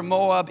deliver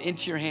Moab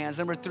into your hands.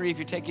 Number 3, if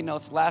you're taking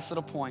notes, last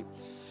little point,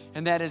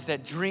 and that is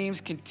that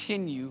dreams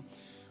continue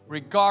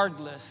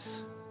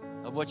regardless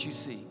of what you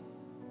see.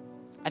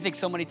 I think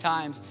so many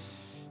times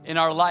in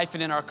our life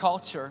and in our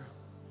culture,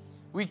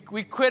 we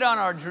quit on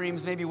our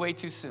dreams maybe way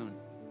too soon.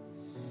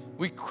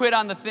 We quit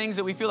on the things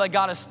that we feel like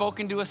God has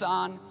spoken to us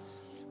on.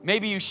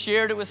 Maybe you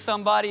shared it with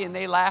somebody and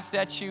they laughed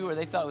at you, or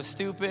they thought it was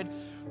stupid.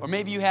 Or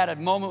maybe you had a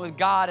moment with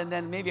God and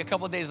then maybe a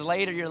couple of days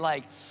later you're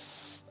like,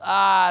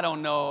 I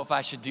don't know if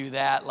I should do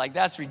that. Like,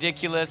 that's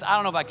ridiculous. I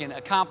don't know if I can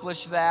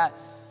accomplish that.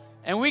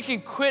 And we can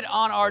quit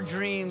on our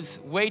dreams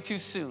way too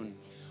soon.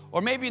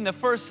 Or maybe in the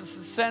first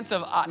sense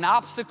of an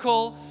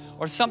obstacle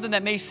or something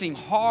that may seem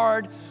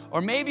hard. Or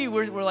maybe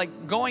we're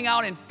like going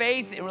out in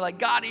faith and we're like,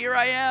 God, here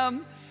I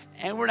am.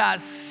 And we're not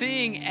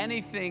seeing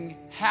anything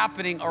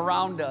happening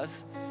around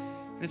us.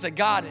 And it's like,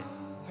 God,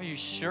 are you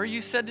sure you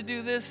said to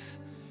do this?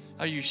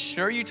 Are you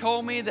sure you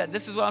told me that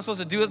this is what I'm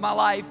supposed to do with my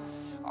life?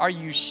 Are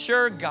you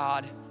sure,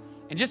 God?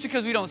 And just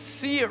because we don't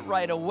see it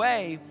right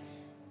away,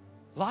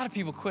 a lot of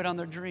people quit on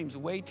their dreams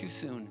way too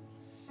soon.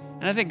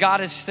 And I think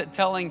God is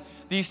telling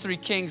these 3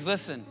 kings,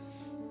 listen,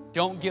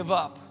 don't give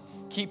up.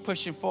 Keep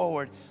pushing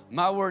forward.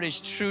 My word is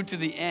true to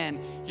the end.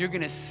 You're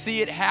gonna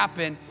see it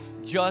happen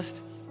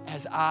just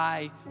as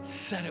I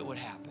said it would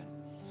happen.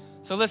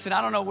 So listen,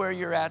 I don't know where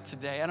you're at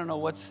today. I don't know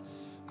what's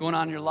going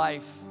on in your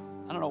life.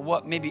 I don't know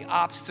what maybe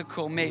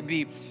obstacle may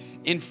be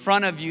in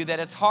front of you that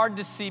it's hard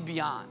to see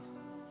beyond.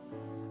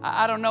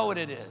 I don't know what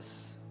it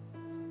is.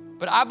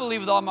 But I believe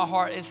with all my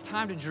heart, it's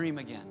time to dream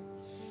again.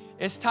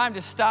 It's time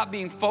to stop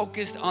being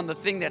focused on the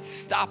thing that's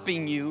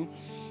stopping you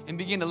and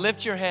begin to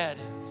lift your head,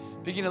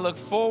 begin to look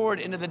forward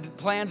into the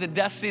plans and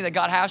destiny that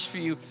God has for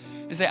you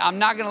and say, I'm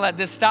not gonna let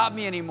this stop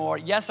me anymore.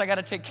 Yes, I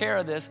gotta take care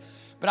of this,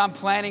 but I'm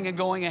planning and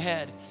going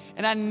ahead.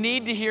 And I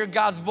need to hear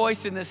God's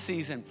voice in this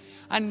season.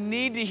 I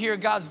need to hear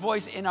God's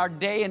voice in our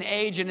day and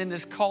age and in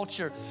this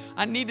culture.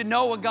 I need to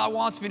know what God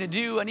wants me to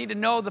do. I need to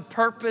know the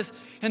purpose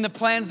and the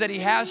plans that He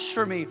has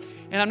for me.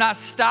 And I'm not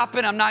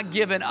stopping. I'm not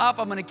giving up.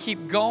 I'm going to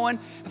keep going.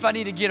 If I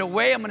need to get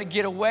away, I'm going to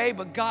get away.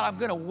 But God, I'm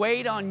going to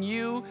wait on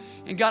You.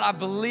 And God, I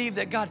believe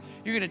that, God,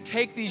 You're going to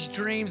take these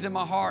dreams in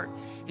my heart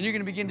and You're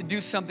going to begin to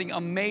do something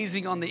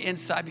amazing on the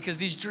inside, because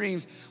these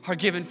dreams are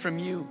given from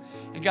You.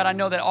 And God, I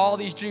know that all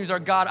these dreams are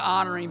God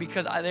honoring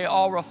because they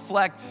all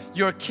reflect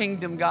Your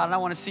kingdom, God. And I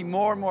want to see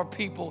more and more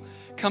people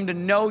come to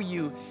know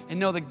You and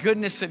know the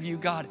goodness of You,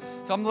 God.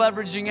 So I'm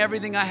leveraging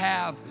everything I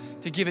have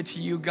to give it to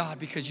You, God,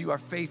 because You are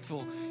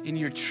faithful and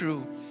You're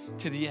true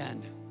to the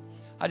end.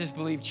 I just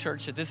believe,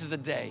 church, that this is a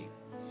day,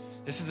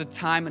 this is a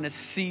time and a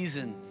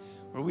season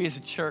where we as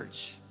a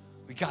church,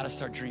 we got to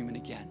start dreaming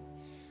again.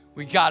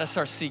 We got to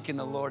start seeking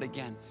the Lord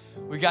again.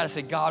 We got to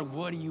say, God,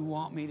 what do You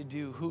want me to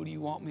do? Who do You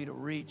want me to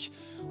reach?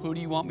 Who do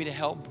You want me to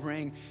help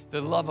bring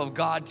the love of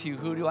God to?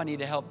 Who do I need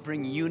to help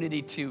bring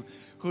unity to?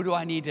 Who do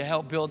I need to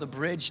help build a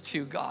bridge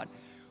to, God?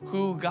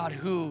 Who, God,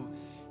 who?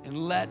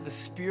 And let the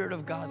Spirit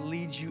of God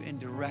lead you and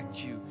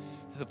direct you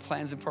to the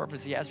plans and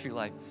purpose He has for your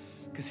life,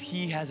 because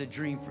He has a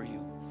dream for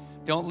you.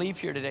 Don't leave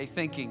here today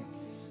thinking,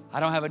 I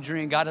don't have a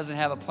dream. God doesn't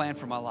have a plan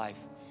for my life.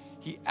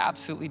 He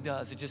absolutely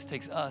does. It just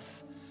takes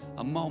us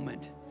a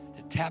moment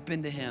to tap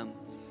into Him.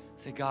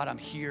 Say, God, I'm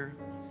here.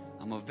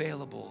 I'm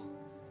available.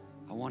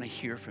 I want to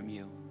hear from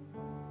You.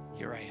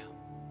 Here I am.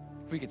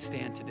 If we could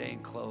stand today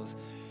and close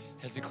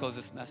as we close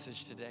this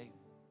message today.